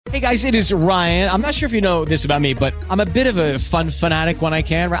Hey guys, it is Ryan. I'm not sure if you know this about me, but I'm a bit of a fun fanatic when I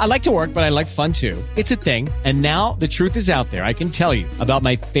can. I like to work, but I like fun too. It's a thing. And now the truth is out there. I can tell you about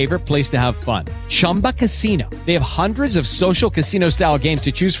my favorite place to have fun. Chumba Casino. They have hundreds of social casino style games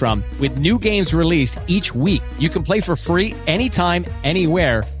to choose from with new games released each week. You can play for free anytime,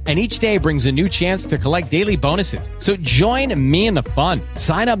 anywhere. And each day brings a new chance to collect daily bonuses. So join me in the fun.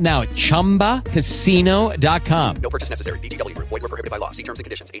 Sign up now at ChumbaCasino.com. No purchase necessary. VGW. Void where prohibited by law. See terms and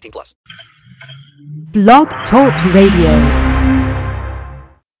conditions. 18+. Blog Talk Radio.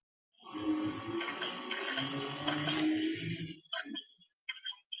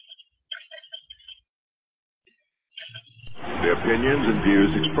 The opinions and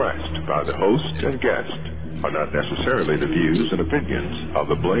views expressed by the host and guest are not necessarily the views and opinions of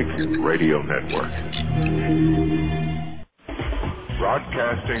the Blake Radio Network.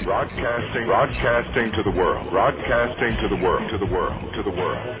 Broadcasting to the world. Broadcasting to the world.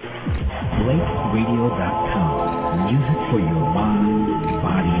 BlakeRadio.com. Music for your mind,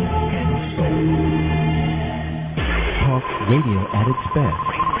 body, and soul. Talk radio at its best.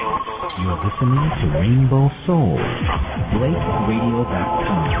 You're listening to Rainbow Soul.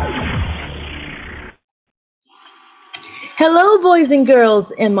 BlakeRadio.com. Hello, boys and girls,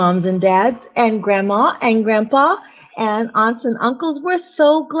 and moms and dads, and grandma and grandpa, and aunts and uncles. We're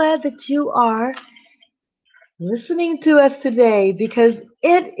so glad that you are listening to us today because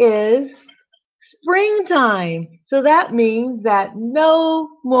it is springtime. So that means that no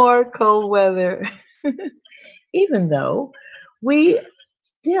more cold weather. Even though we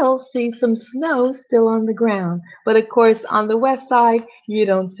still see some snow still on the ground. But of course, on the west side, you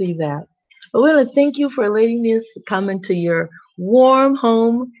don't see that. But we want to thank you for letting us come into your warm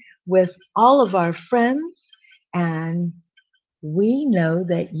home with all of our friends. And we know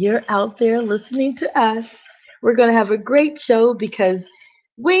that you're out there listening to us. We're going to have a great show because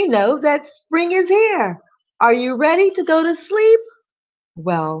we know that spring is here. Are you ready to go to sleep?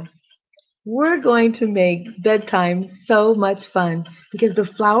 Well, we're going to make bedtime so much fun because the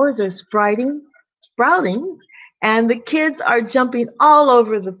flowers are sprouting, and the kids are jumping all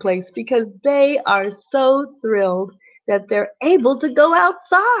over the place because they are so thrilled that they're able to go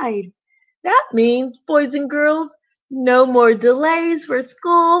outside. That means, boys and girls, no more delays for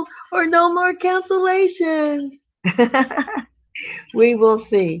school or no more cancellations. We will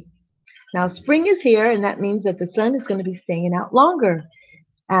see. Now, spring is here, and that means that the sun is going to be staying out longer.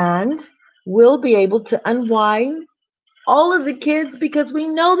 And we'll be able to unwind all of the kids because we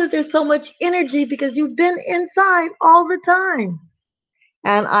know that there's so much energy because you've been inside all the time.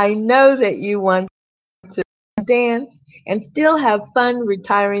 And I know that you want to dance and still have fun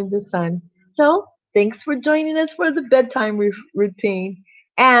retiring the sun. So thanks for joining us for the bedtime routine.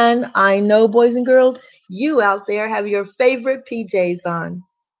 And I know, boys and girls, you out there have your favorite PJs on.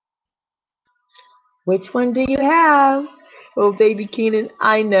 Which one do you have? Oh, baby Keenan,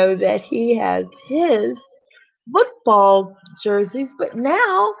 I know that he has his football jerseys, but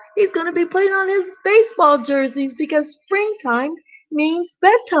now he's going to be putting on his baseball jerseys because springtime means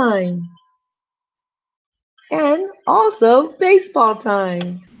bedtime. And also baseball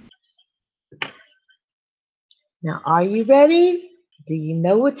time. Now, are you ready? Do you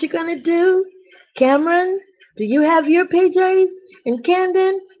know what you're going to do? Cameron, do you have your PJs? And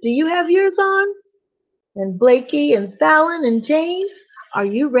Camden, do you have yours on? And Blakey and Fallon and James, are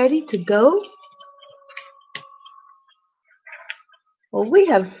you ready to go? Well, we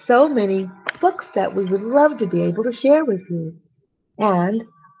have so many books that we would love to be able to share with you. And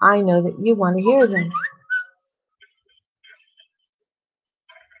I know that you want to hear them.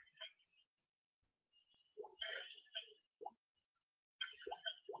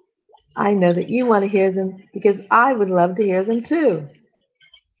 I know that you want to hear them because I would love to hear them too.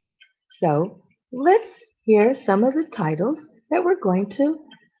 So let's hear some of the titles that we're going to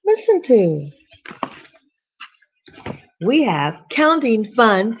listen to. We have Counting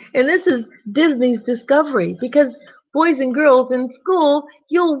Fun, and this is Disney's Discovery because boys and girls in school,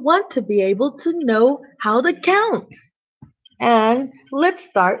 you'll want to be able to know how to count. And let's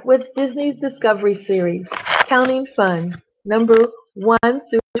start with Disney's Discovery series, Counting Fun, number 1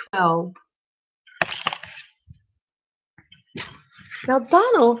 through 12. Now,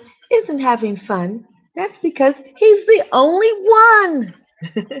 Donald isn't having fun. That's because he's the only one.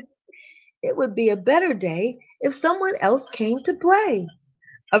 It would be a better day if someone else came to play.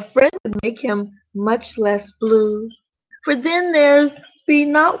 A friend would make him much less blue. For then there'd be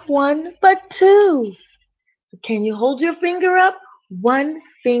not one, but two. Can you hold your finger up? One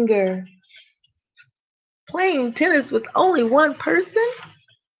finger. Playing tennis with only one person?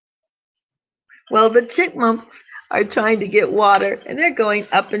 Well, the chipmunks are trying to get water, and they're going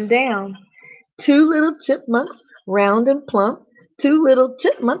up and down. Two little chipmunks, round and plump, two little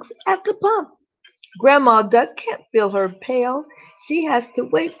chipmunks at the pump. Grandma Duck can't fill her pail. She has to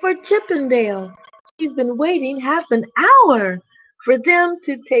wait for Chippendale. She's been waiting half an hour for them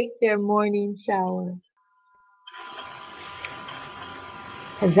to take their morning shower.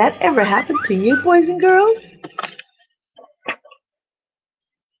 Has that ever happened to you, boys and girls?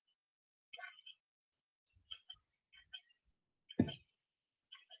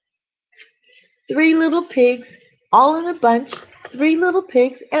 Three little pigs, all in a bunch, three little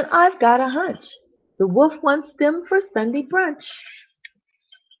pigs, and I've got a hunch. The wolf wants them for Sunday brunch.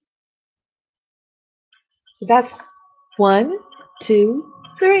 So that's 1, 2,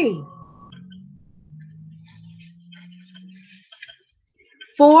 3.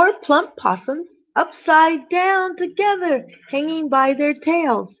 4 plump possums upside down together, hanging by their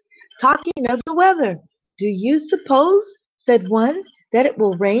tails, talking of the weather. Do you suppose, said one, that it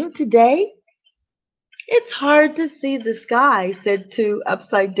will rain today? It's hard to see the sky, said 2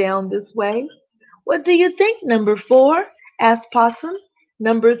 upside down this way. What do you think, number 4? asked Possum.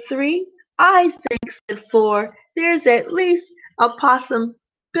 Number 3, I think, said 4. There's at least a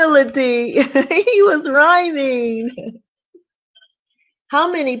possibility. He was rhyming.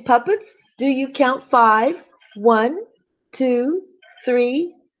 How many puppets do you count? 5. 1, 2,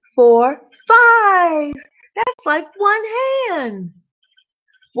 3, 4, 5. That's like one hand.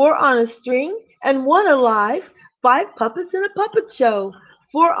 4 on a string and 1 alive. 5 puppets in a puppet show.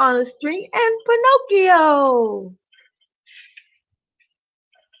 4 on a string and Pinocchio.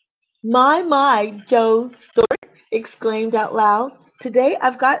 My, Joe Stork exclaimed out loud. Today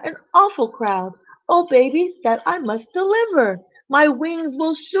I've got an awful crowd. Oh, babies that I must deliver. My wings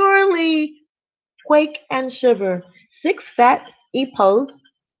will surely quake and shiver. 6 fat hippos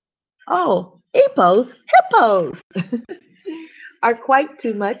are quite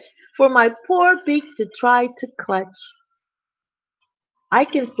too much for my poor beak to try to clutch. I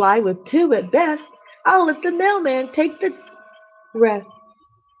can fly with 2 at best. I'll let the mailman take the rest.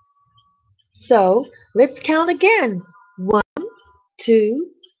 So let's count again. 1, 2,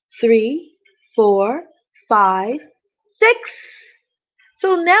 3, 4, 5, 6.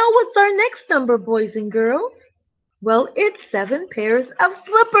 So now what's our next number, boys and girls? Well, it's 7 pairs of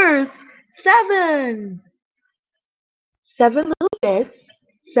slippers. 7. 7 little beds,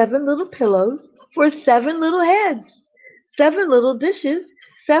 7 little pillows for 7 little heads. 7 little dishes,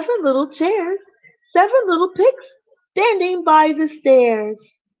 7 little chairs, 7 little pigs standing by the stairs.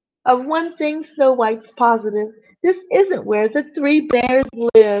 Of one thing Snow White's positive, this isn't where the 3 bears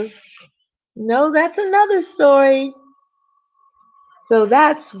live. No, that's another story. So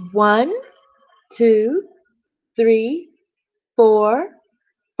that's 1, 2, 3, 4,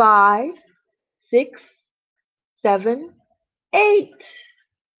 5, 6, 7, 8.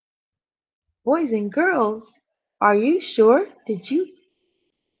 Boys and girls, are you sure? Did you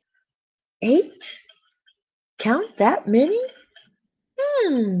 8? Count that many?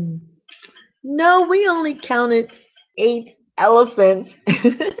 No, we only counted 8 elephants.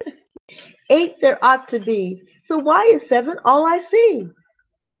 8 there ought to be. So why is 7 all I see?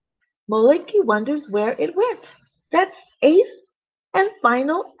 Moleki wonders where it went. That's 8th and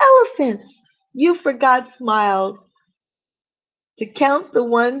final elephant. You forgot, Smiles, to count the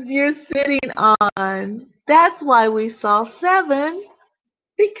ones you're sitting on. That's why we saw 7,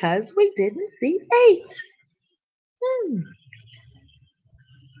 because we didn't see 8.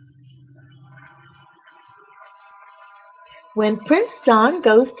 When Prince John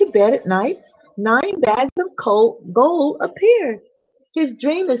goes to bed at night, 9 bags of gold appear. His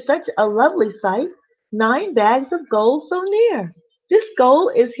dream is such a lovely sight, 9 bags of gold so near. This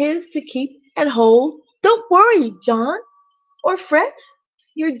gold is his to keep and hold. Don't worry, John, or fret.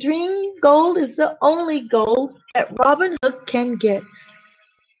 Your dream gold is the only gold that Robin Hood can get.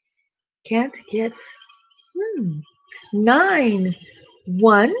 Can't get. 9.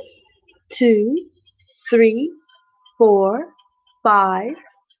 1, 2, 3, 4, 5,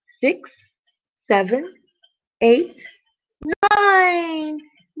 6, 7, 8, 9.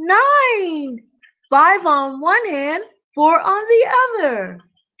 9. 5 on one hand, 4 on the other.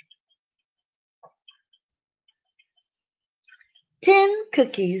 10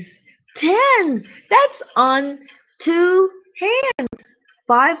 cookies. 10. That's on 2 hands.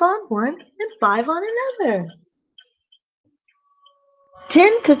 5 on one and 5 on another.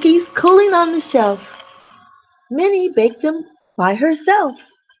 10 cookies cooling on the shelf. Minnie baked them by herself.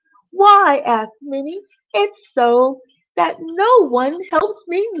 Why, asked Minnie, it's so that no one helps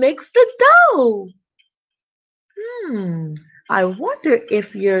me mix the dough. I wonder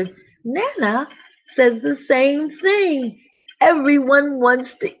if your Nana says the same thing. Everyone wants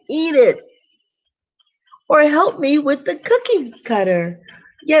to eat it or help me with the cookie cutter.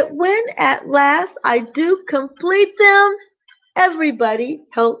 Yet when at last I do complete them, everybody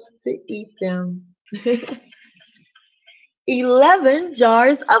helps to eat them. 11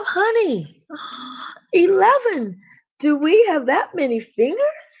 jars of honey. 11. Do we have that many fingers?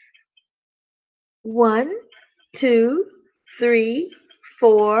 1, 2, 3,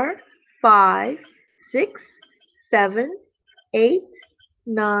 4, 5, 6, 7, 8,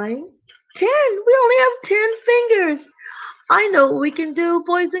 9, 10. We only have 10 fingers. I know what we can do,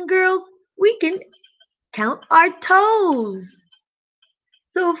 boys and girls. We can count our toes.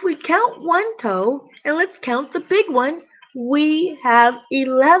 So if we count one toe, and let's count the big one, we have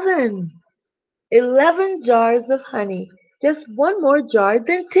 11. 11 jars of honey. Just one more jar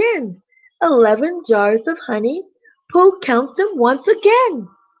than 10. 11 jars of honey. Pooh counts them once again.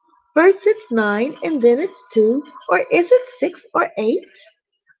 First it's 9 and then it's 2, or is it 6 or 8?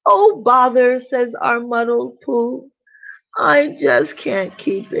 Oh bother, says our muddled Pooh. I just can't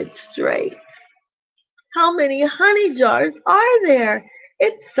keep it straight. How many honey jars are there?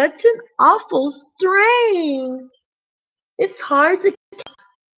 It's such an awful strain. It's hard to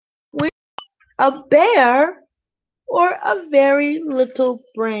with a bear or a very little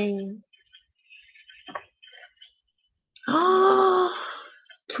brain.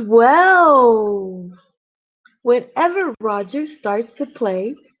 12. Whenever Roger starts to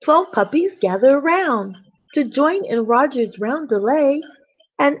play, 12 puppies gather around to join in Roger's round delay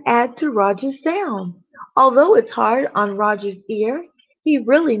and add to Roger's sound. Although it's hard on Roger's ear, he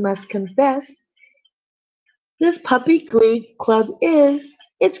really must confess, this puppy glee club is,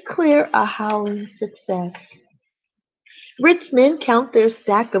 it's clear, a howling success. Rich men count their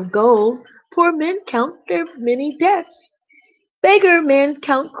stack of gold, poor men count their many debts. Beggar men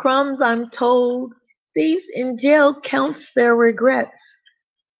count crumbs, I'm told, thieves in jail counts their regrets.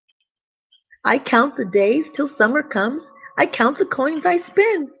 I count the days till summer comes, I count the coins I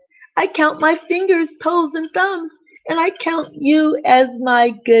spend. I count my fingers, toes, and thumbs, and I count you as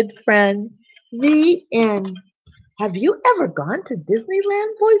my good friend. The end. Have you ever gone to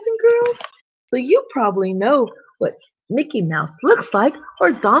Disneyland, boys and girls? So you probably know what Mickey Mouse looks like,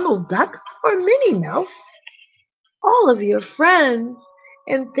 or Donald Duck, or Minnie Mouse. All of your friends.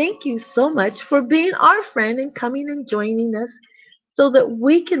 And thank you so much for being our friend and coming and joining us so that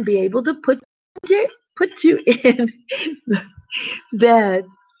we can be able to put you in bed.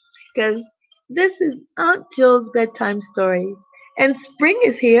 Because this is Aunt Jill's bedtime story. And spring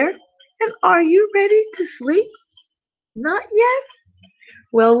is here. And are you ready to sleep? Not yet?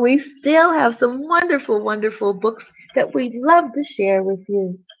 Well, we still have some wonderful, wonderful books that we'd love to share with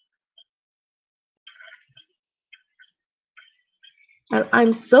you. And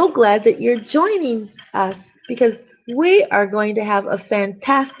I'm so glad that you're joining us because we are going to have a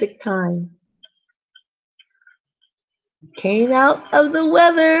fantastic time. Came out of the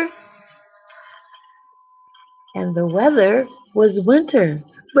weather, and the weather was winter,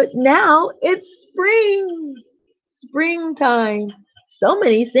 but now it's spring. Springtime. So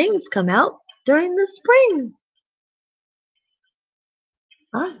many things come out during the spring.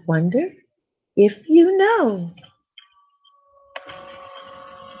 I wonder if you know.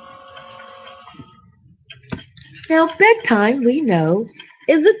 Now, bedtime, we know,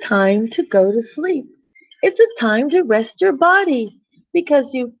 is a time to go to sleep. It's a time to rest your body because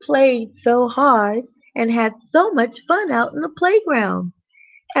you've played so hard and had so much fun out in the playground.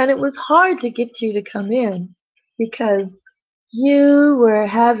 And it was hard to get you to come in because you were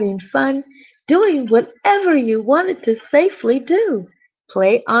having fun doing whatever you wanted to safely do.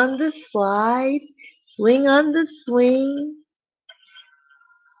 Play on the slide, swing on the swing,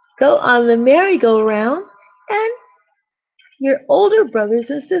 go on the merry-go-round, and your older brothers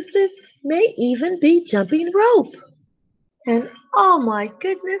and sisters may even be jumping rope. And oh my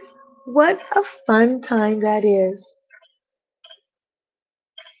goodness, what a fun time that is.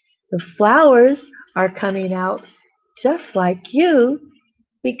 The flowers are coming out just like you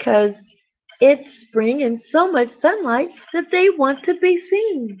because it's spring and so much sunlight that they want to be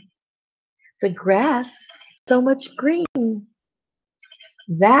seen. The grass, so much green.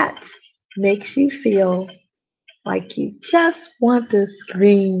 That makes you feel like you just want to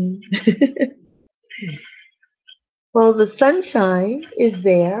scream. Well, the sunshine is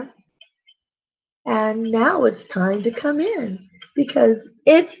there, and now it's time to come in because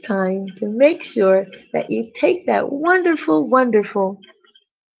it's time to make sure that you take that wonderful, wonderful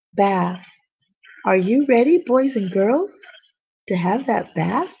bath. Are you ready, boys and girls, to have that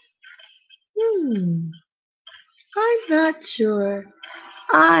bath? I'm not sure.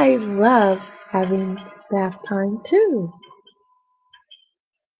 I love having bath time too.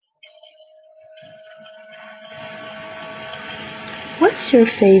 What's your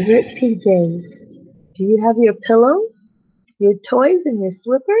favorite PJs? Do you have your pillow, your toys, and your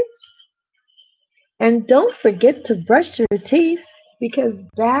slippers? And don't forget to brush your teeth because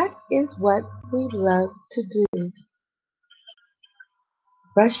that is what we love to do.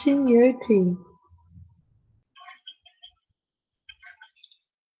 Brushing your teeth.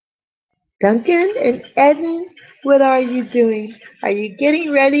 Duncan and Eden, what are you doing? Are you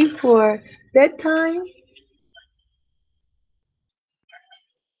getting ready for bedtime?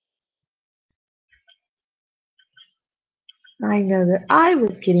 I know that I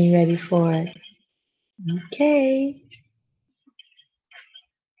was getting ready for it. Okay.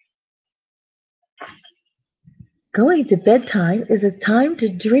 Going to bedtime is a time to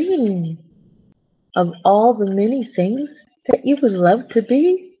dream of all the many things that you would love to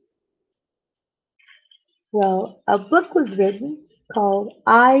be. Well, a book was written called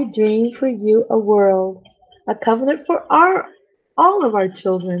I Dream for You a World, a covenant for all of our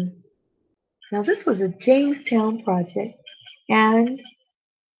children. Now this was a Jamestown project and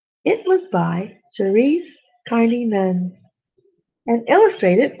it was by Cherise Carney Nunn and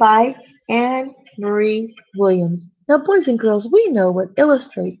illustrated by Anne Marie Williams. Now, boys and girls, we know what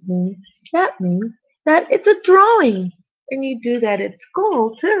illustrate means. That means that it's a drawing, and you do that at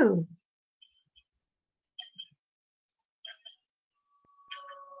school too.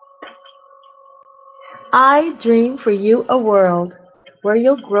 I dream for you a world where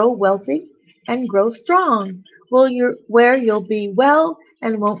you'll grow wealthy and grow strong, where you'll be well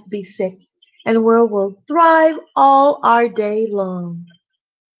and won't be sick, and where we'll thrive all our day long.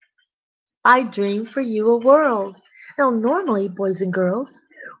 I dream for you a world. Now, normally, boys and girls,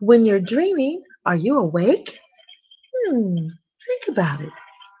 when you're dreaming, are you awake? Think about it.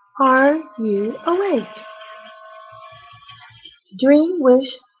 Are you awake? Dream, wish,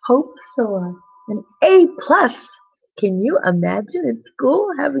 hope, soar. An A plus. Can you imagine at school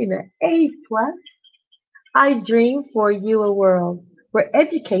having an A plus? I dream for you a world where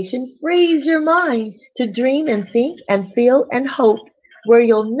education frees your mind to dream and think and feel and hope, where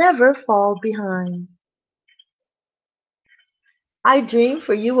you'll never fall behind. I dream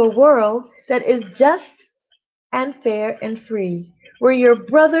for you a world that is just and fair and free, where your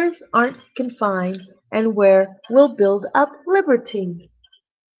brothers aren't confined and where we'll build up liberty.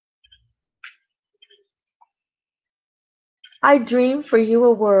 I dream for you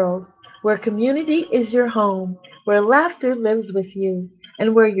a world where community is your home, where laughter lives with you,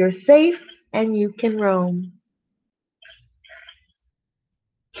 and where you're safe and you can roam.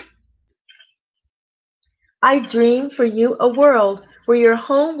 I dream for you a world where your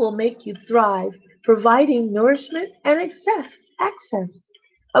home will make you thrive, providing nourishment and access,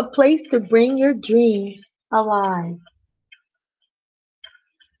 a place to bring your dreams alive.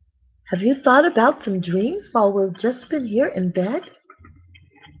 Have you thought about some dreams while we've just been here in bed?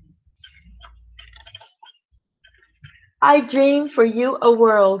 I dream for you a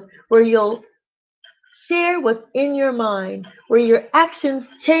world where you'll share what's in your mind, where your actions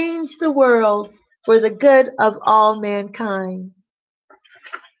change the world for the good of all mankind.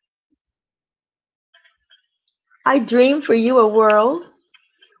 I dream for you a world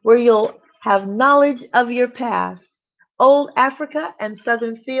where you'll have knowledge of your past, old Africa and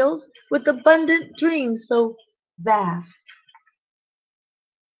southern fields with abundant dreams so vast.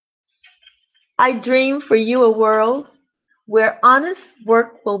 I dream for you a world where honest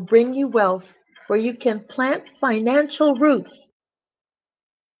work will bring you wealth, where you can plant financial roots.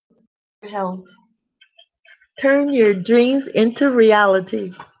 Health. Turn your dreams into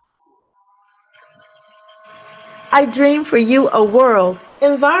reality. I dream for you a world,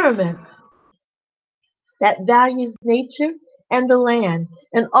 environment that values nature and the land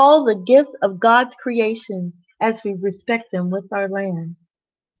and all the gifts of God's creation as we respect them with our land.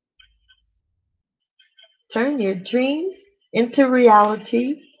 Turn your dreams into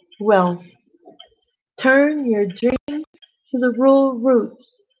reality, wealth. Turn your dreams to the rural roots.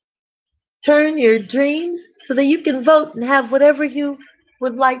 Turn your dreams so that you can vote and have whatever you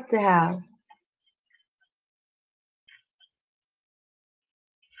would like to have.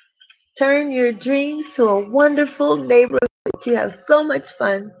 Turn your dreams to a wonderful neighborhood that you have so much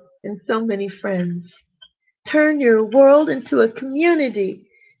fun and so many friends. Turn your world into a community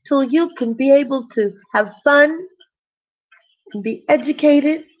till you can be able to have fun and be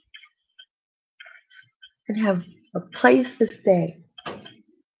educated and have a place to stay.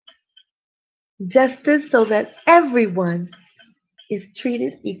 Justice so that everyone is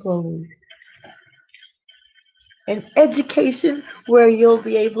treated equally. an education where you'll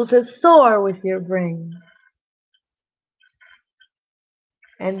be able to soar with your brain,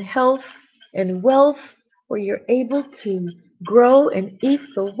 and health and wealth where you're able to grow and eat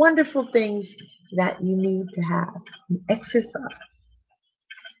the wonderful things that you need to have and exercise.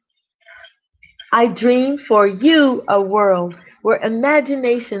 I dream for you a world where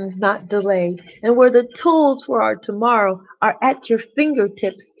imagination's not delayed and where the tools for our tomorrow are at your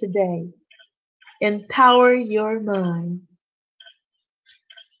fingertips today. Empower your mind.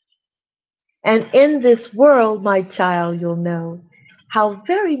 And in this world, my child, you'll know how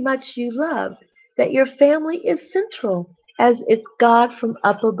very much you love, that your family is central as it's God from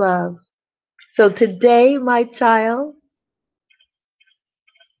up above. So today, my child,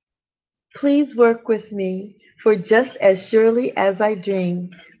 please work with me, for just as surely as I dream,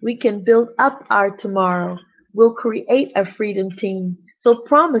 we can build up our tomorrow. We'll create a freedom team. So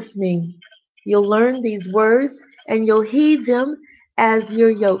promise me, you'll learn these words and you'll heed them as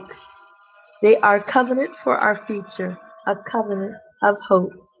your yoke. They are covenant for our future, a covenant of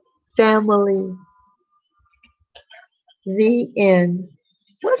hope. Family, the end.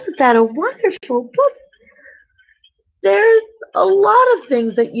 Wasn't that a wonderful book? There's a lot of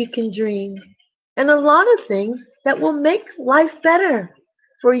things that you can dream, and a lot of things that will make life better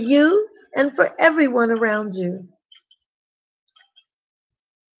for you and for everyone around you.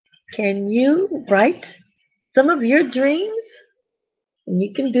 Can you write some of your dreams? And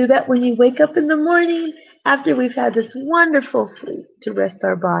you can do that when you wake up in the morning after we've had this wonderful sleep to rest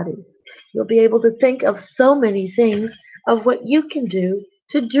our bodies. You'll be able to think of so many things of what you can do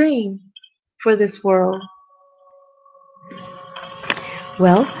to dream for this world.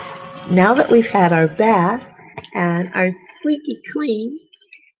 Well, now that we've had our bath and our squeaky clean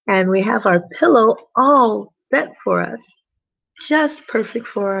and we have our pillow all set for us, just perfect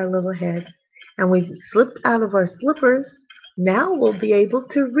for our little head, and we've slipped out of our slippers, now we'll be able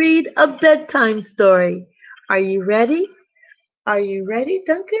to read a bedtime story. Are you ready? Are you ready,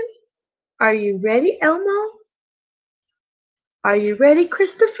 Duncan? Are you ready, Elmo? Are you ready,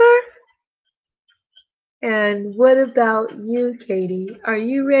 Christopher? And what about you, Katie? Are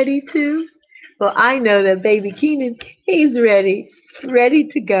you ready too? Well, I know that baby Keenan, he's ready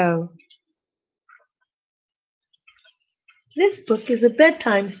to go. This book is a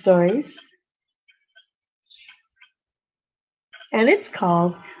bedtime story, and it's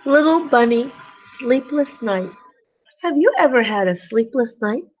called Little Bunny Sleepless Night. Have you ever had a sleepless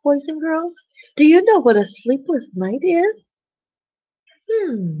night, boys and girls? Do you know what a sleepless night is?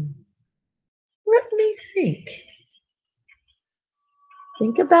 Hmm, let me think.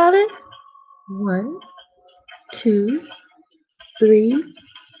 Think about it. 1, 2, 3,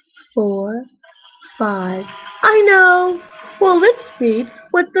 4, 5. I know! Well, let's read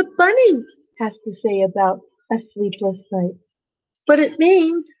what the bunny has to say about a sleepless night. But it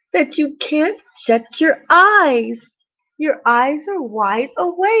means that you can't shut your eyes. Your eyes are wide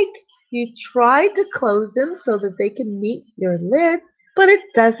awake. You try to close them so that they can meet your lid, but it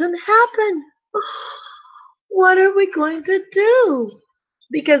doesn't happen. What are we going to do?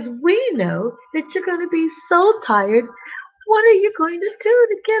 Because we know that you're going to be so tired. What are you going to do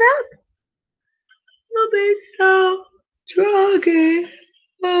to get up? You'll be so druggy.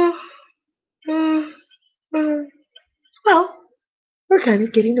 Oh, oh, oh. Well, we're kind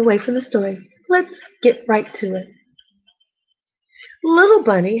of getting away from the story. Let's get right to it. Little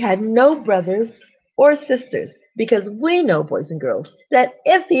Bunny had no brothers or sisters because we know, boys and girls, that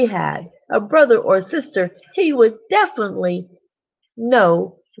if he had a brother or sister, he would definitely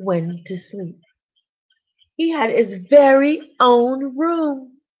know when to sleep. He had his very own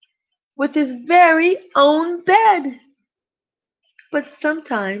room with his very own bed. But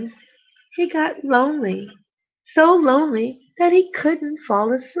sometimes he got lonely, so lonely that he couldn't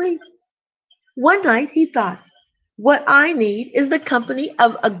fall asleep. One night he thought, what I need is the company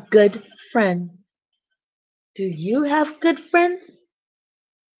of a good friend. Do you have good friends?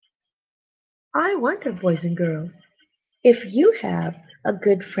 I wonder, boys and girls, if you have a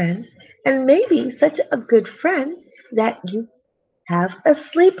good friend, and maybe such a good friend that you have a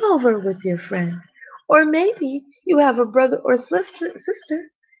sleepover with your friend. Or maybe you have a brother or sister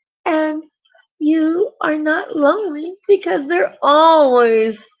and you are not lonely because they're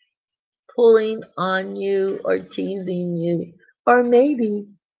always pulling on you or teasing you, or maybe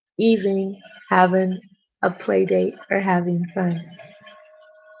even having a play date or having fun.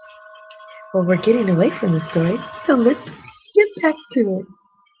 Well, we're getting away from the story, so let's get back to it.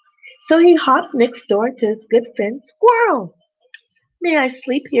 So he hopped next door to his good friend Squirrel. May I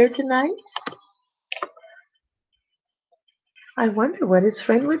sleep here tonight? I wonder what his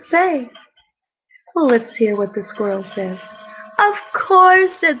friend would say. Well, let's hear what the squirrel says. Of course,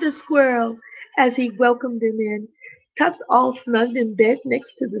 said the squirrel, as he welcomed him in. Tucked all snug in bed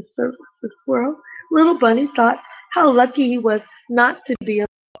next to the squirrel, little bunny thought how lucky he was not to be alone.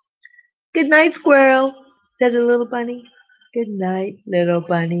 Good night, squirrel, said the little bunny. Good night, little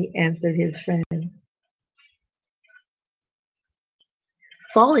bunny, answered his friend.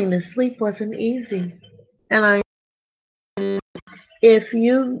 Falling asleep wasn't easy, and I if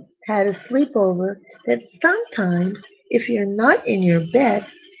you had a sleepover that sometimes if you're not in your bed,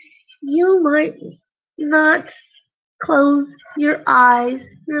 you might not close your eyes.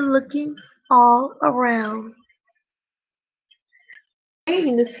 You're looking all around.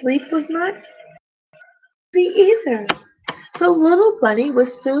 Getting to sleep was not easy either. So little bunny was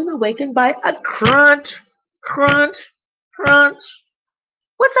soon awakened by a crunch, crunch, crunch.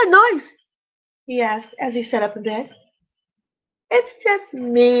 What's that noise? He asked as he sat up in bed. It's just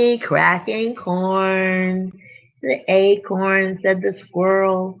me cracking corn. The acorn, said the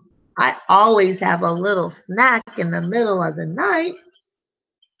squirrel. I always have a little snack in the middle of the night.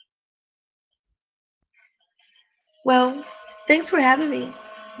 Well, thanks for having me,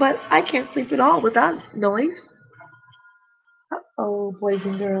 but I can't sleep at all without noise. Uh-oh, boys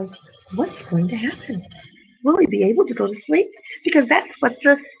and girls, what's going to happen? Will he be able to go to sleep? Because that's what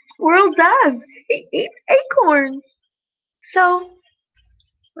the squirrel does. He eats acorns. So,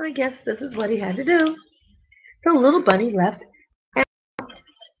 I guess this is what he had to do. So little bunny left and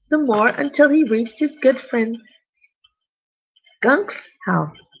some more until he reached his good friend Skunk's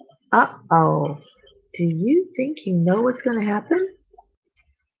house. Uh-oh. Do you think you know what's going to happen?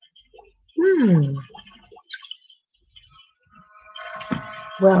 Hmm.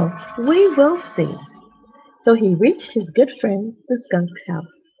 Well, we will see. So he reached his good friend, the skunk's house.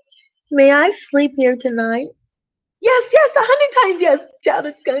 May I sleep here tonight? Yes, yes, 100 times yes,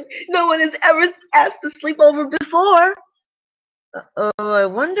 shouted Skunk. No one has ever asked to sleep over before. Oh, I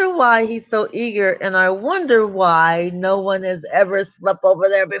wonder why he's so eager, and I wonder why no one has ever slept over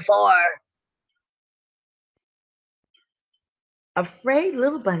there before. Afraid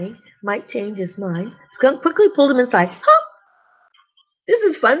little bunny might change his mind, Skunk quickly pulled him inside. Huh! This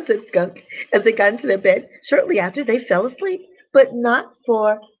is fun, said Skunk, as they got into their bed. Shortly after, they fell asleep, but not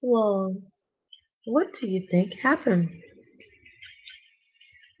for long. What do you think happened?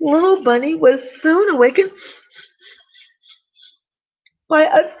 Little bunny was soon awakened by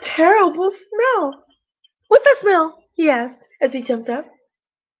a terrible smell. What's that smell? He asked as he jumped up.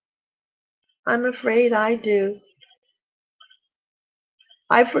 I'm afraid I do.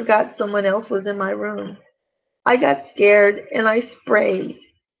 I forgot someone else was in my room. I got scared and I sprayed.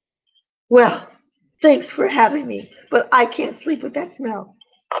 Well, thanks for having me, but I can't sleep with that smell.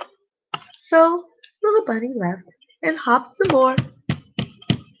 So little bunny left and hopped some more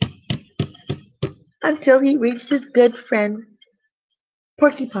until he reached his good friend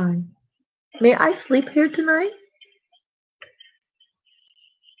Porcupine. May I sleep here tonight?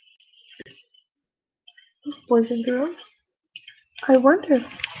 Boys and girls, I wonder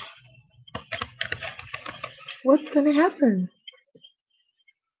what's going to happen.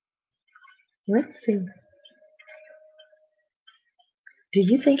 Let's see. Do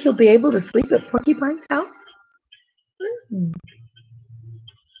you think he'll be able to sleep at Porcupine's house? Hmm.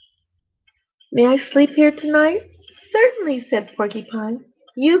 May I sleep here tonight? Certainly, said Porcupine.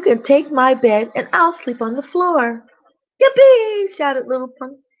 You can take my bed and I'll sleep on the floor. Yippee! Shouted little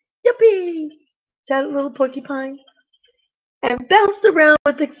Punk. Yippee! Shouted little Porcupine and bounced around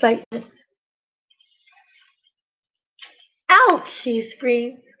with excitement. Ouch! She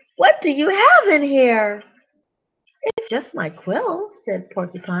screamed. What do you have in here? It's just my quill, said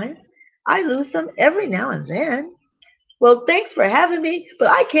Porcupine. I lose them every now and then. Well, thanks for having me, but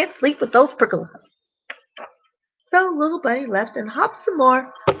I can't sleep with those prickles. So little bunny left and hopped some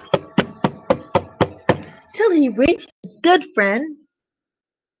more till he reached his good friend,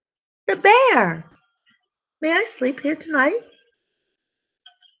 the bear. May I sleep here tonight?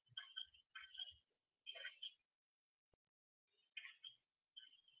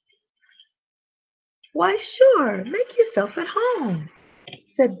 Why, sure, make yourself at home,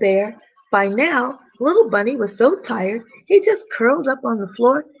 said Bear. By now, little bunny was so tired he just curled up on the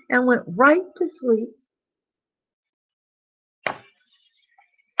floor and went right to sleep.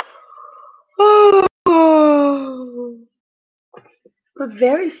 Oh. But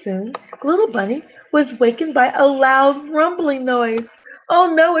very soon, little bunny was wakened by a loud rumbling noise.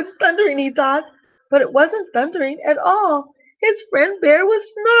 Oh no, it's thundering, he thought. But it wasn't thundering at all. His friend Bear was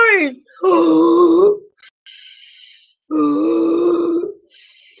snoring.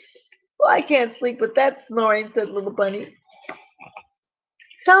 Well, I can't sleep with that snoring, said little bunny.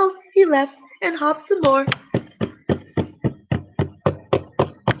 So he left and hop some more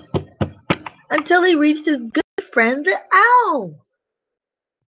until he reached his good friend the owl.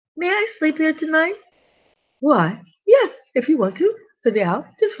 May I sleep here tonight? Why, yes, if you want to, said the owl.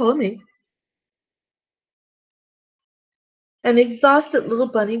 Just follow me. An exhausted little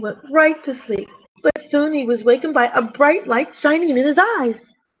bunny went right to sleep, but soon he was wakened by a bright light shining in his eyes.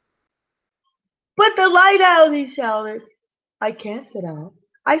 Put the light out, he shouted. I can't, said Owl.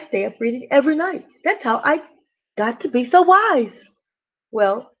 I stay up reading every night. That's how I got to be so wise.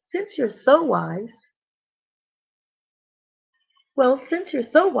 Well, since you're so wise,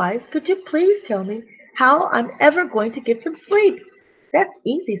 could you please tell me how I'm ever going to get some sleep? That's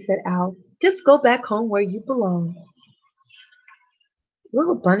easy, said Owl. Just go back home where you belong.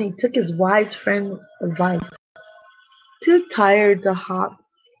 Little Bunny took his wise friend's advice. Too tired to hop,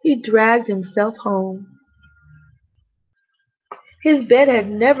 he dragged himself home. His bed had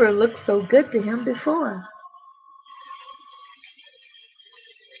never looked so good to him before.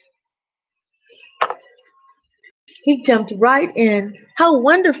 He jumped right in. How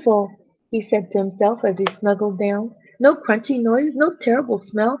wonderful, he said to himself as he snuggled down. No crunchy noise, no terrible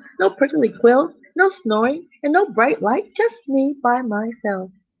smell, no prickly quills, no snoring, and no bright light, just me by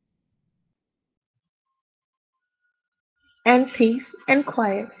myself. And peace and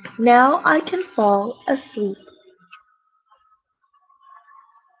quiet. Now I can fall asleep.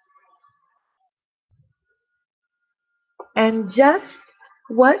 And just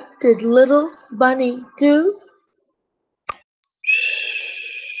what did little Bunny do?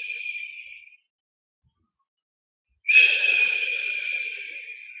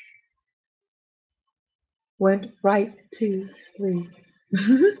 Went right to sleep.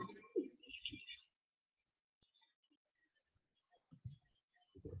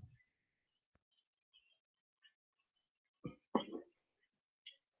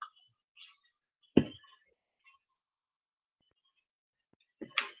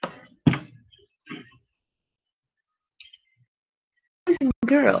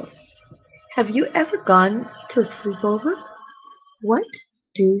 Girls, have you ever gone to a sleepover? What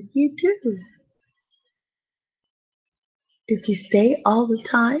do you do? Did you stay all the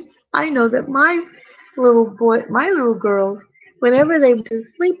time? I know that my little girls, whenever they went to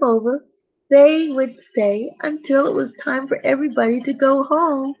sleepover, they would stay until it was time for everybody to go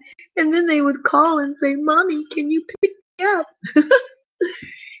home, and then they would call and say, "Mommy, can you pick me up?"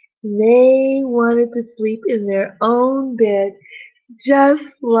 They wanted to sleep in their own bed, just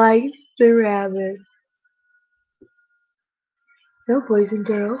like the rabbit. So, boys and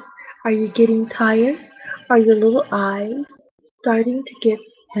girls, are you getting tired? Are your little eyes starting to get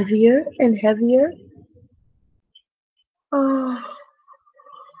heavier and heavier? Oh,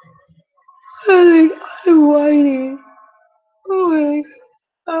 I think I'm whining. Oh,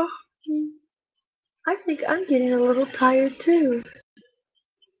 oh, I think I'm getting a little tired too.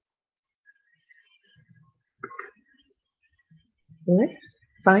 Let's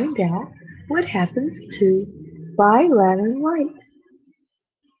find out what happens to By Lantern Light.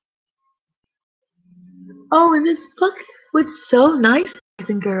 Oh, and this book was so nice, boys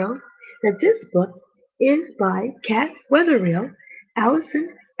and girls, that this book is by Cat Wetherill, Allison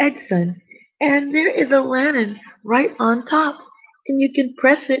Edson, and there is a lantern right on top, and you can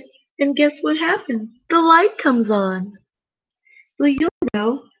press it, and guess what happens? The light comes on. So you'll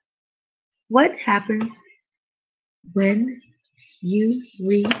know what happens when you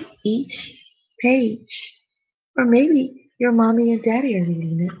read each page. Or maybe your mommy and daddy are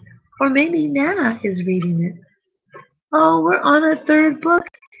reading it. Or maybe Nana is reading it. Oh, we're on our third book,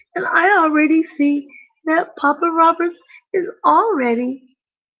 and I already see that Papa Roberts is already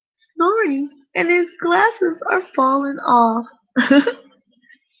snoring, and his glasses are falling off.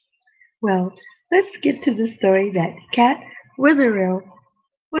 Well, let's get to the story that Cat Witherill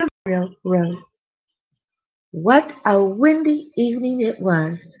wrote. What a windy evening it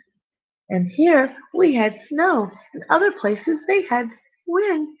was. And here we had snow. In other places they had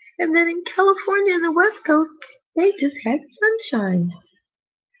wind. And then in California and the West Coast, they just had sunshine.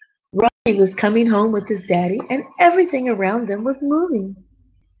 Robbie was coming home with his daddy, and everything around them was moving.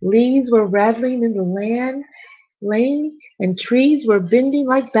 Leaves were rattling in the lane, and trees were bending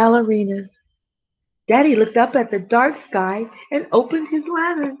like ballerinas. Daddy looked up at the dark sky and opened his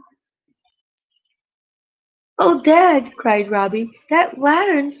lantern. "Oh, Dad," cried Robbie, "that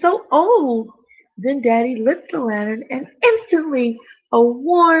lantern's so old." Then Daddy lit the lantern, and instantly a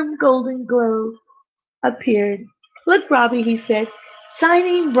warm golden glow appeared. "Look, Robbie," he said,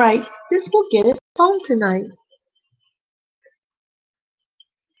 "shining bright. This will get us home tonight."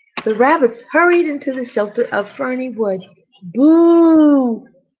 The rabbits hurried into the shelter of Ferny Wood. "Boo!"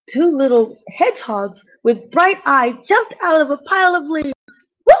 Two little hedgehogs with bright eyes jumped out of a pile of leaves.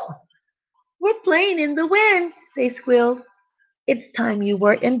 Woo! We're playing in the wind, they squealed. It's time you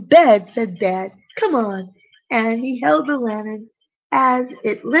were in bed, said Dad. Come on. And he held the lantern as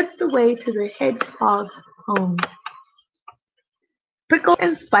it lit the way to the hedgehog's home. Prickle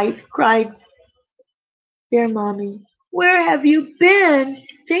and Spite cried their mommy. Where have you been?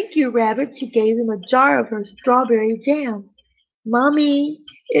 Thank you, Rabbit. She gave him a jar of her strawberry jam. Mommy,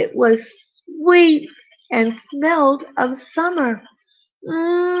 it was sweet and smelled of summer.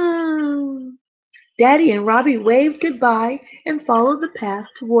 Mmm. Daddy and Robbie waved goodbye and followed the path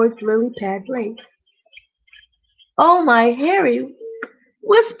towards Lily Pad Lake. Oh, my Harry!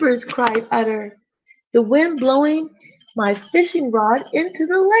 Whispers, cried Utter. The wind blowing my fishing rod into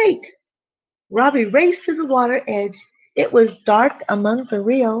the lake. Robbie raced to the water edge. It was dark among the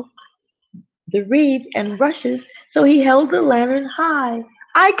reeds and rushes, so he held the lantern high.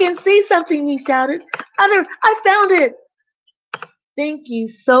 I can see something, he shouted. Utter, I found it! Thank you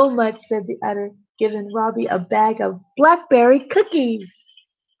so much, said the Utter, giving Robbie a bag of blackberry cookies.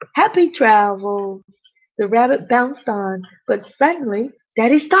 Happy travels! The rabbit bounced on, but suddenly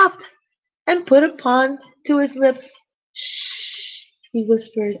Daddy stopped and put a paw to his lips. Shh, he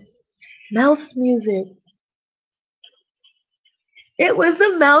whispered. Mouse music. It was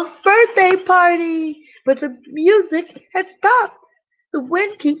the mouse birthday party, but the music had stopped. The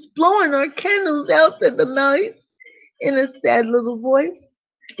wind keeps blowing our candles out, said the mouse in a sad little voice.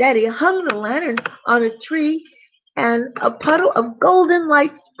 Daddy hung the lantern on a tree, and a puddle of golden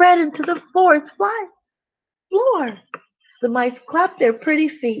light spread into the forest floor. The mice clapped their pretty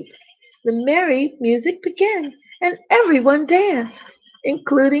feet. The merry music began, and everyone danced,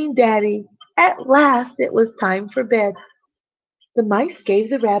 including Daddy. At last it was time for bed. The mice gave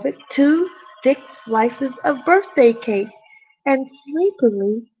the rabbit 2 thick slices of birthday cake and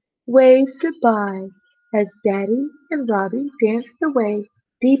sleepily waved goodbye as Daddy and Robbie danced away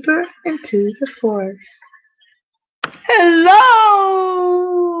deeper into the forest. Hello!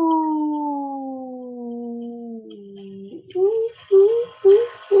 Ooh, ooh, ooh,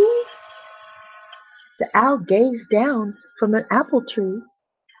 ooh. The owl gazed down from an apple tree,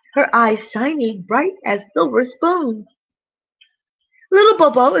 her eyes shining bright as silver spoons. Little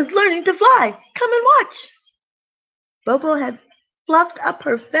Bobo is learning to fly. Come and watch. Bobo had fluffed up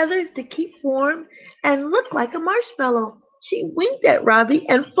her feathers to keep warm and looked like a marshmallow. She winked at Robbie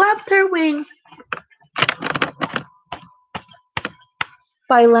and flapped her wings.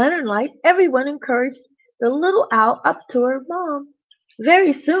 By lantern light, everyone encouraged the little owl up to her mom.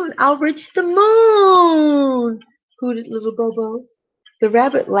 Very soon I'll reach the moon, hooted little Bobo. The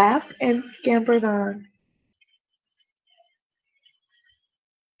rabbit laughed and scampered on.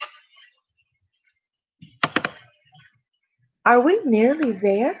 Are we nearly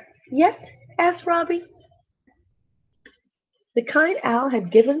there yet? Asked Robbie. The kind owl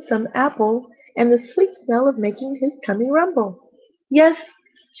had given some apple and the sweet smell of making his tummy rumble. Yes,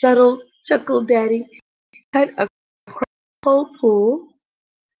 chuckled Daddy. Cut a cold pool.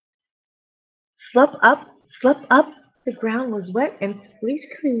 Slup up. The ground was wet and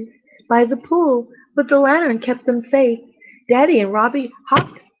squeaky by the pool, but the lantern kept them safe. Daddy and Robbie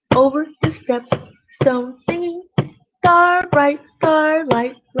hopped over the steps, stone singing, Star bright,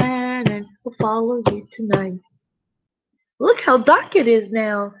 starlight, lantern will follow you tonight. Look how dark it is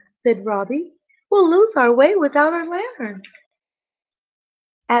now, said Robbie. We'll lose our way without our lantern.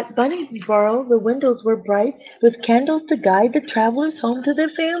 At Bunnyburrow the windows were bright with candles to guide the travelers home to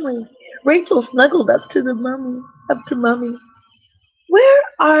their families. Rachel snuggled up to Mummy. Where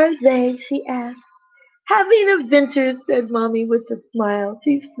are they? She asked. Having adventures, said Mommy with a smile.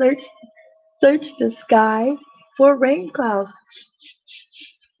 She searched the sky for rain clouds,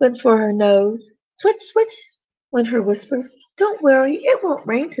 went for her nose. Switch, switch, went her whispers. Don't worry, it won't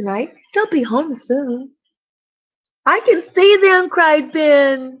rain tonight. They'll be home soon. I can see them, cried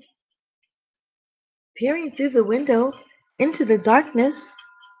Ben, peering through the window into the darkness.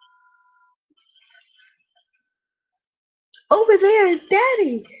 Over there is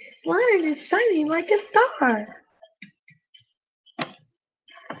Daddy. His lantern is shining like a star.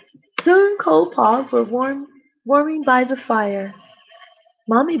 Soon cold paws were warming by the fire.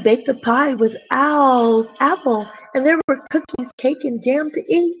 Mommy baked a pie with Owl's apple, and there were cookies, cake, and jam to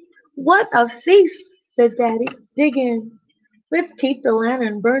eat. What a feast, said Daddy. Dig in. Let's keep the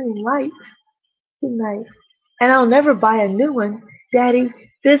lantern burning light tonight. And I'll never buy a new one. Daddy,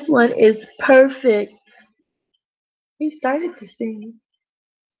 this one is perfect. He started to sing.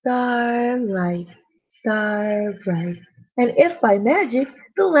 Starlight, star bright. And if by magic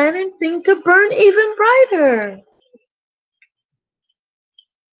the lantern seemed to burn even brighter.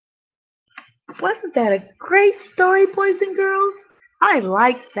 Wasn't that a great story, boys and girls? I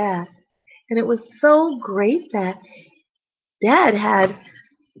liked that. And it was so great that Dad had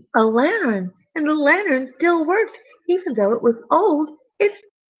a lantern, and the lantern still worked, even though it was old. It's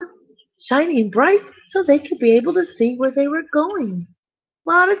shining bright so they could be able to see where they were going. A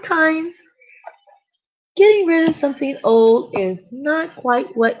lot of times, getting rid of something old is not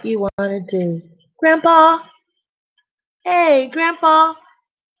quite what you want to do. Grandpa, hey, Grandpa,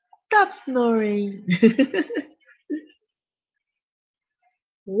 stop snoring.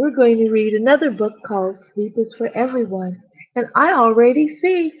 We're going to read another book called Sleep is for Everyone. And I already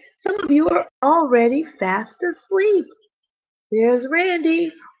see some of you are already fast asleep. There's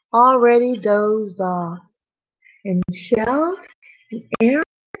Randy, already dozed off. And Michelle, and Aaron,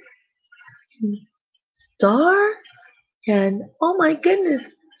 and Star, and oh my goodness,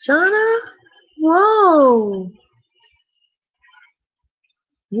 Shauna. Whoa.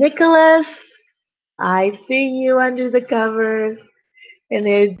 Nicholas, I see you under the covers. And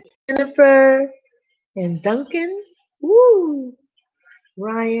there's Jennifer and Duncan. Woo.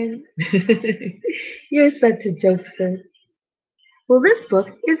 Ryan, you're such a jokester. Well, this book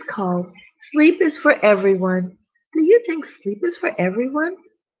is called Sleep is for Everyone. Do you think sleep is for everyone?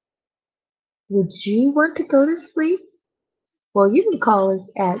 Would you want to go to sleep? Well, you can call us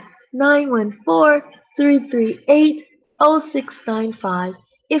at 914-338-0695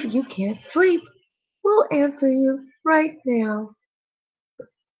 if you can't sleep. We'll answer you right now.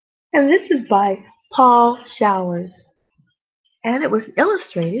 And this is by Paul Showers. And it was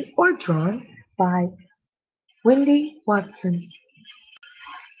illustrated or drawn by Wendy Watson.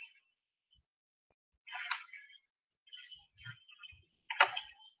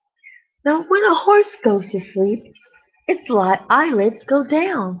 Now, when a horse goes to sleep, its eyelids go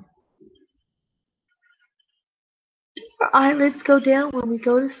down. Do our eyelids go down when we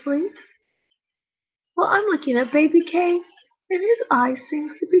go to sleep? Well, I'm looking at Baby K, and his eye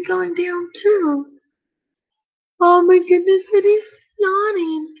seems to be going down too. Oh my goodness, and he's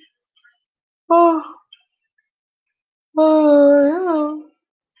yawning. Oh, oh,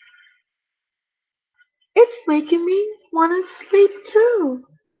 it's making me want to sleep too.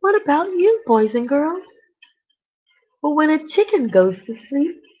 What about you, boys and girls? Well, when a chicken goes to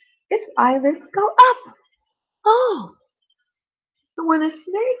sleep, its eyelids go up. Oh, and when a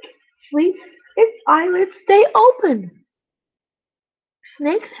snake sleeps, its eyelids stay open.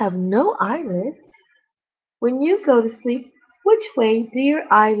 Snakes have no eyelids. When you go to sleep, which way do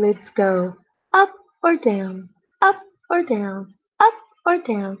your eyelids go? Up or down? Up or down? Up or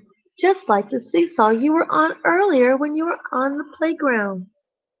down? Just like the seesaw you were on earlier when you were on the playground.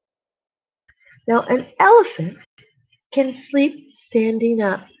 Now, an elephant can sleep standing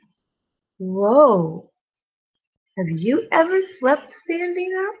up. Whoa! Have you ever slept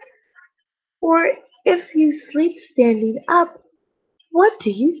standing up? Or if you sleep standing up, what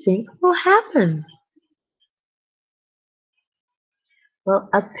do you think will happen? Well,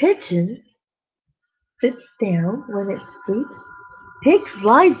 a pigeon sits down when it sleeps. Pigs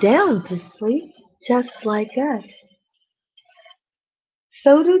lie down to sleep just like us.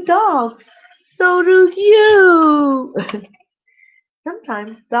 So do dogs. So do you.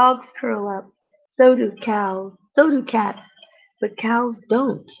 Sometimes dogs curl up. So do cows. So do cats. But cows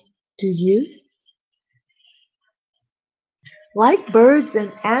don't. Do you? Like birds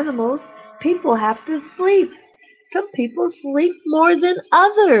and animals, people have to sleep. Some people sleep more than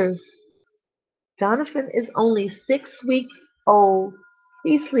others. Jonathan is only 6 weeks old.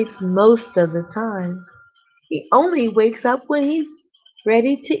 He sleeps most of the time. He only wakes up when he's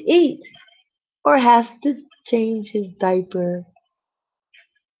ready to eat or has to change his diaper.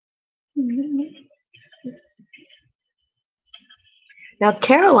 Now,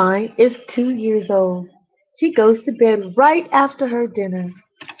 Caroline is 2 years old. She goes to bed right after her dinner.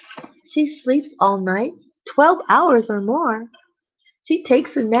 She sleeps all night, 12 hours or more. She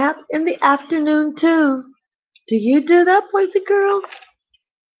takes a nap in the afternoon, too. Do you do that, boys and girls?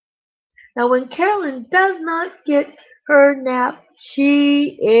 Now, when Carolyn does not get her nap,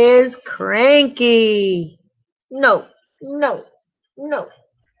 she is cranky. No, no, no.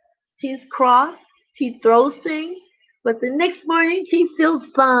 She's cross, she throws things, but the next morning she feels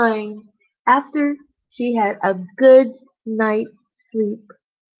fine after she had a good night's sleep.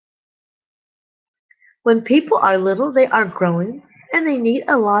 When people are little, they are growing and they need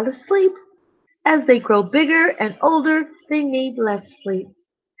a lot of sleep. As they grow bigger and older, they need less sleep.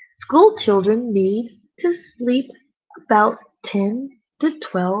 School children need to sleep about 10 to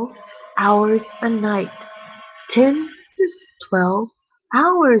 12 hours a night. 10 to 12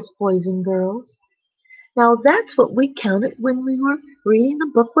 hours, boys and girls. Now that's what we counted when we were reading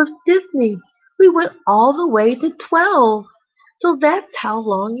the book with Disney. We went all the way to 12. So that's how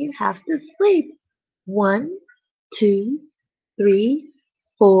long you have to sleep. 1, 2, 3,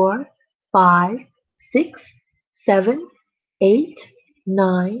 4, 5, 6, 7, 8,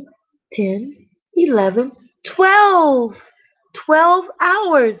 9, 10, 11, 12. 12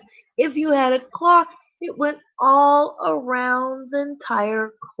 hours. If you had a clock, it went all around the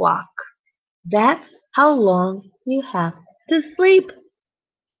entire clock. That's how long you have to sleep.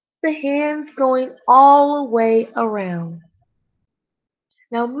 The hands going all the way around.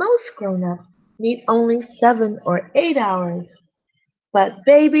 Now, most grown ups need only 7 or 8 hours, but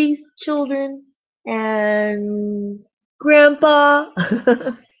babies, children, and grandpa,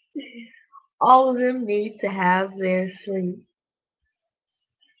 all of them need to have their sleep.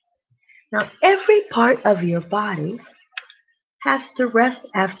 Now, every part of your body has to rest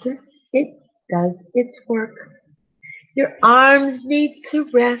after it does its work. Your arms need to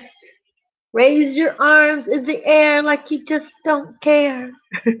rest. Raise your arms in the air like you just don't care.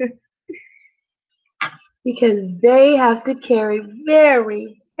 Because they have to carry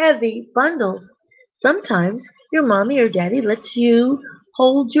very heavy bundles. Sometimes your mommy or daddy lets you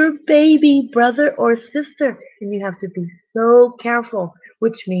hold your baby brother or sister, and you have to be so careful,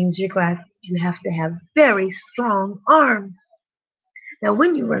 which means you have to have very strong arms. Now,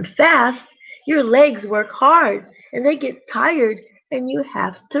 when you run fast, your legs work hard and they get tired, and you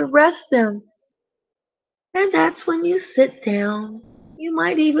have to rest them. And that's when you sit down. You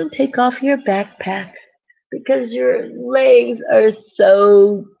might even take off your backpack because your legs are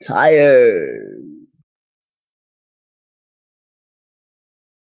so tired.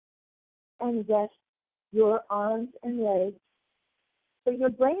 And rest your arms and legs. So your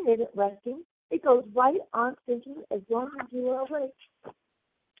brain isn't resting. It goes right on thinking as long as you are awake.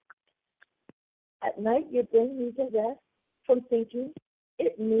 At night, your brain needs a rest from thinking.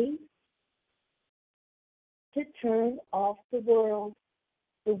 It needs to turn off the world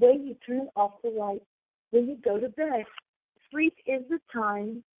the way you turn off the light when you go to bed. Sleep is the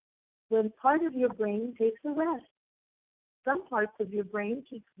time when part of your brain takes a rest. Some parts of your brain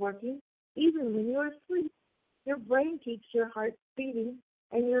keeps working even when you're asleep. Your brain keeps your heart beating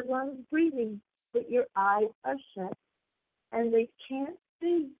and your lungs breathing, but your eyes are shut and they can't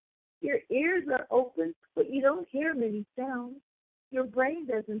see. Your ears are open, but you don't hear many sounds. Your brain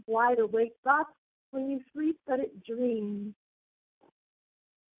doesn't wide awake thoughts when you sleep, but it dreams.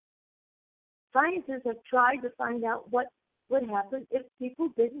 Scientists have tried to find out what would happen if people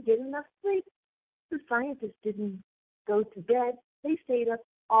didn't get enough sleep. The scientists didn't go to bed. They stayed up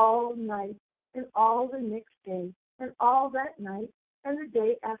all night and all the next day and all that night and the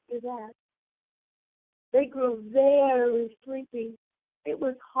day after that. They grew very sleepy. It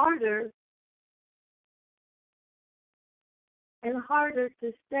was harder and harder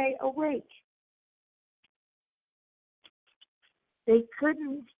to stay awake. They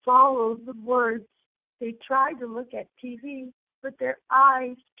couldn't follow the words. They tried to look at TV, but their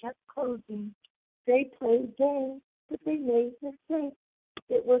eyes kept closing. They played games, but they made mistakes.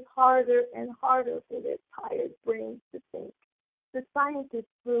 It was harder and harder for their tired brains to think. The scientists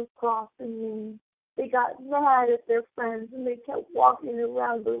grew cross and mean. They got mad at their friends, and they kept walking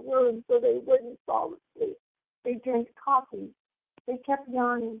around the room so they wouldn't fall asleep. They drank coffee. They kept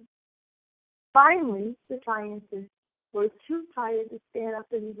yawning. Finally, the scientists were too tired to stand up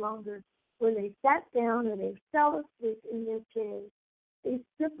any longer. When they sat down and they fell asleep in their chairs, they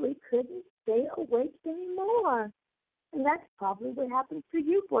simply couldn't stay awake anymore. And that's probably what happens to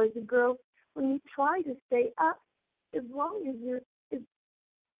you, boys and girls, when you try to stay up as long as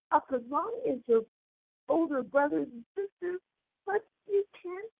as long as your older brothers and sisters, but you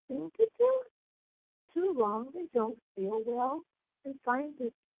can't seem to do it. Too long, they don't feel well, and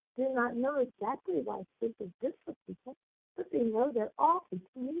scientists do not know exactly why sleep is good for people, but they know that all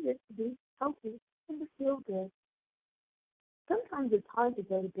people need it to be healthy and to feel good. Sometimes it's hard to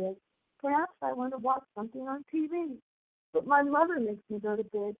go to bed. Perhaps I want to watch something on TV, but my mother makes me go to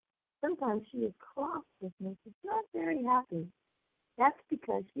bed. Sometimes she is cross with me. She's not very happy. That's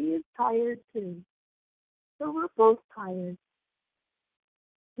because she is tired too. So we're both tired.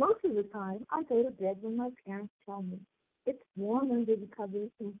 Most of the time, I go to bed when my parents tell me. It's warm under the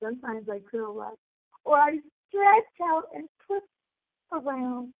covers, and sometimes I curl up, or I stretch out and twist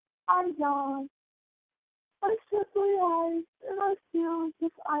around. I yawn. I shut my eyes, and I feel as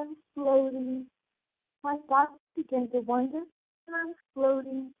if I'm floating. My thoughts begin to wander, and I'm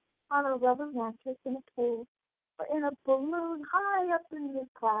floating on a rubber mattress in a pool, or in a balloon high up in the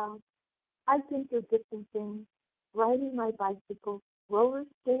clouds. I think of different things, riding my bicycle, roller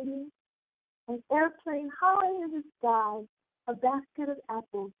skating, an airplane high in the sky, a basket of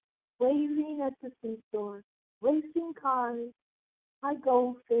apples, waving at the seashore, racing cars, I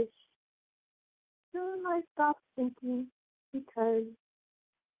goldfish. Soon I stop thinking because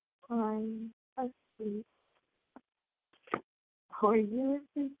I'm asleep. Are you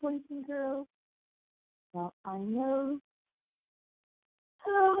asleep, boys and girls? Well, I know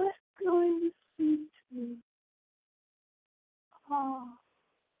how it's going to sleep too.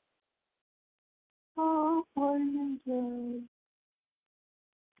 Oh, boys and girls,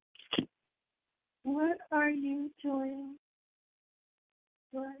 what are you doing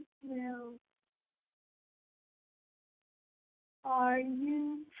right now? Are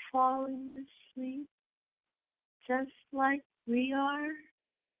you falling asleep just like we are?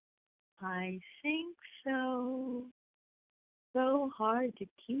 I think so. So hard to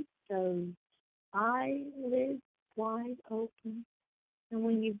keep those eyelids wide open. And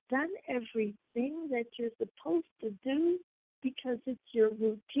when you've done everything that you're supposed to do because it's your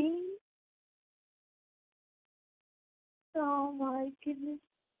routine, oh my goodness,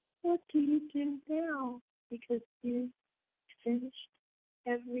 what do you do now? Because you finished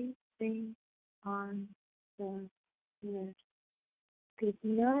everything on the list. Good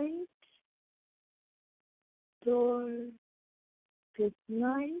night, door. Good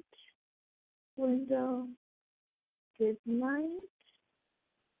night, window. Good night,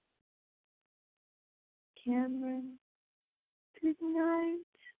 Cameron. Good night,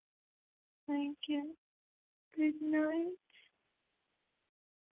 Lincoln. Good night,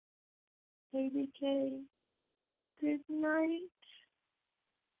 Lady K. Good night,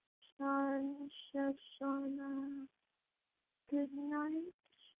 Shoshana. Good night.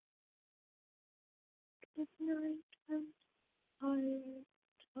 Good night. I'm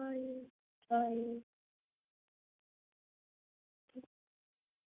tired.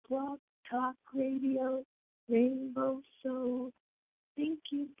 Blog Talk Radio, Rainbow Soul. Thank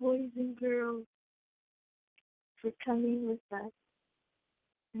you, boys and girls, for coming with us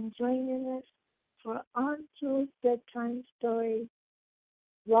and joining us for Aunt Jules' bedtime story.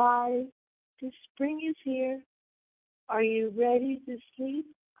 Why? The spring is here. Are you ready to sleep?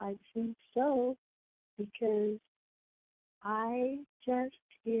 I think so, because I just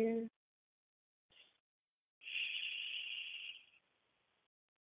hear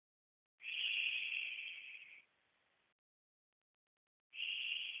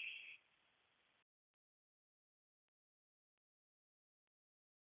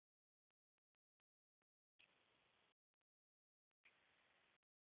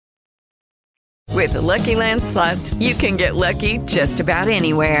With the Lucky Land Slots, you can get lucky just about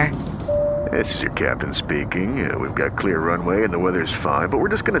anywhere. This is your captain speaking. We've got clear runway and the weather's fine, but we're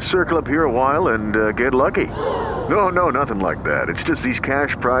just going to circle up here a while and get lucky. No, nothing like that. It's just these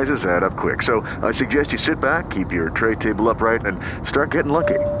cash prizes add up quick. So I suggest you sit back, keep your tray table upright, and start getting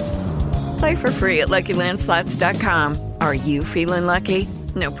lucky. Play for free at LuckyLandSlots.com. Are you feeling lucky?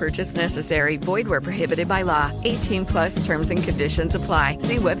 No purchase necessary. Void where prohibited by law. 18+ terms and conditions apply.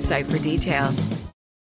 See website for details.